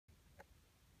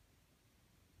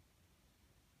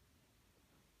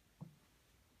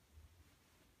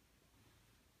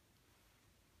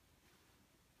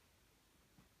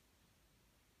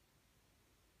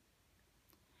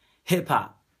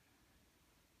hip-hop.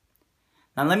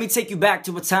 Now let me take you back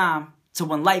to a time to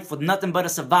when life was nothing but a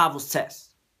survival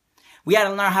test. We had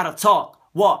to learn how to talk,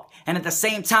 walk, and at the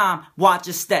same time, watch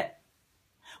a step.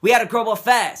 We had to grow up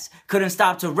fast, couldn't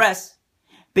stop to rest.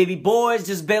 Baby boys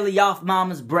just barely off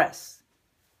mama's breast.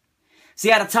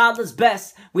 See, at a toddler's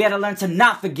best, we had to learn to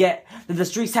not forget that the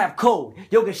streets have code.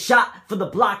 You'll get shot for the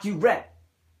block you rep.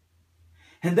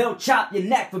 And they'll chop your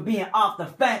neck for being off the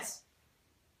fence.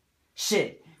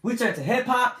 Shit, we turned to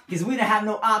hip-hop because we didn't have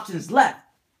no options left.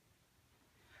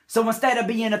 So instead of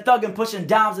being a thug and pushing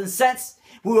dimes and cents,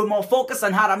 we were more focused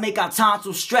on how to make our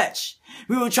tonsils stretch.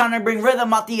 We were trying to bring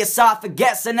rhythm out the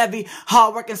esophagus, and every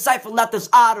hard-working cipher left us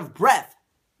out of breath.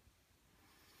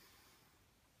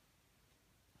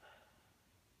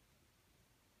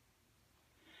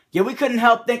 Yeah, we couldn't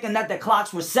help thinking that the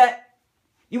clocks were set.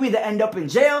 You either end up in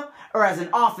jail or as an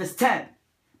office temp.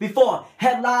 Before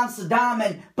headlines, Saddam,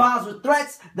 and bombs with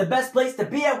threats, the best place to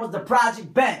be at was the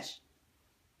project bench.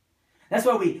 That's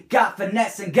where we got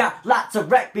finesse and got lots of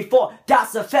wreck. Before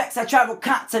DOS effects, I traveled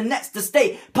continents to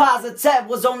stay positive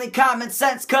was only common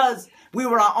sense, cause we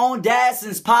were our own dads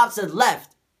since pops had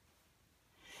left.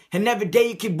 And every day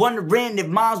you keep wondering if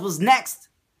moms was next.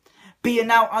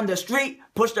 Being out on the street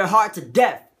pushed her heart to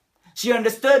death. She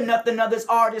understood nothing of this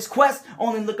artist's quest,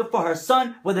 only looking for her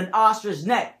son with an ostrich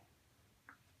neck.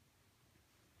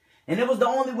 And it was the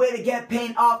only way to get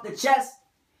pain off the chest.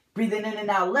 Breathing in and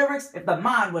out lyrics if the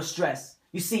mind was stressed.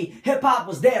 You see, hip-hop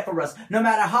was there for us. No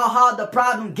matter how hard the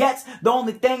problem gets, the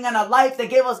only thing in our life that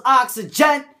gave us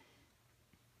oxygen.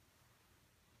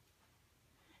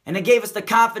 And it gave us the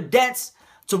confidence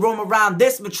to roam around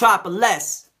this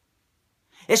metropolis.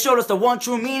 It showed us the one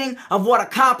true meaning of what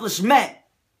accomplished meant.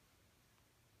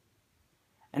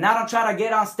 And I don't try to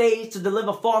get on stage to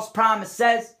deliver false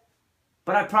promises,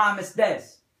 but I promise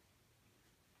this.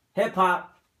 Hip-hop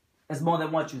is more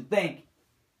than what you think.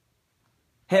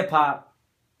 Hip-hop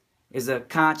is a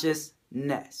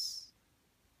consciousness.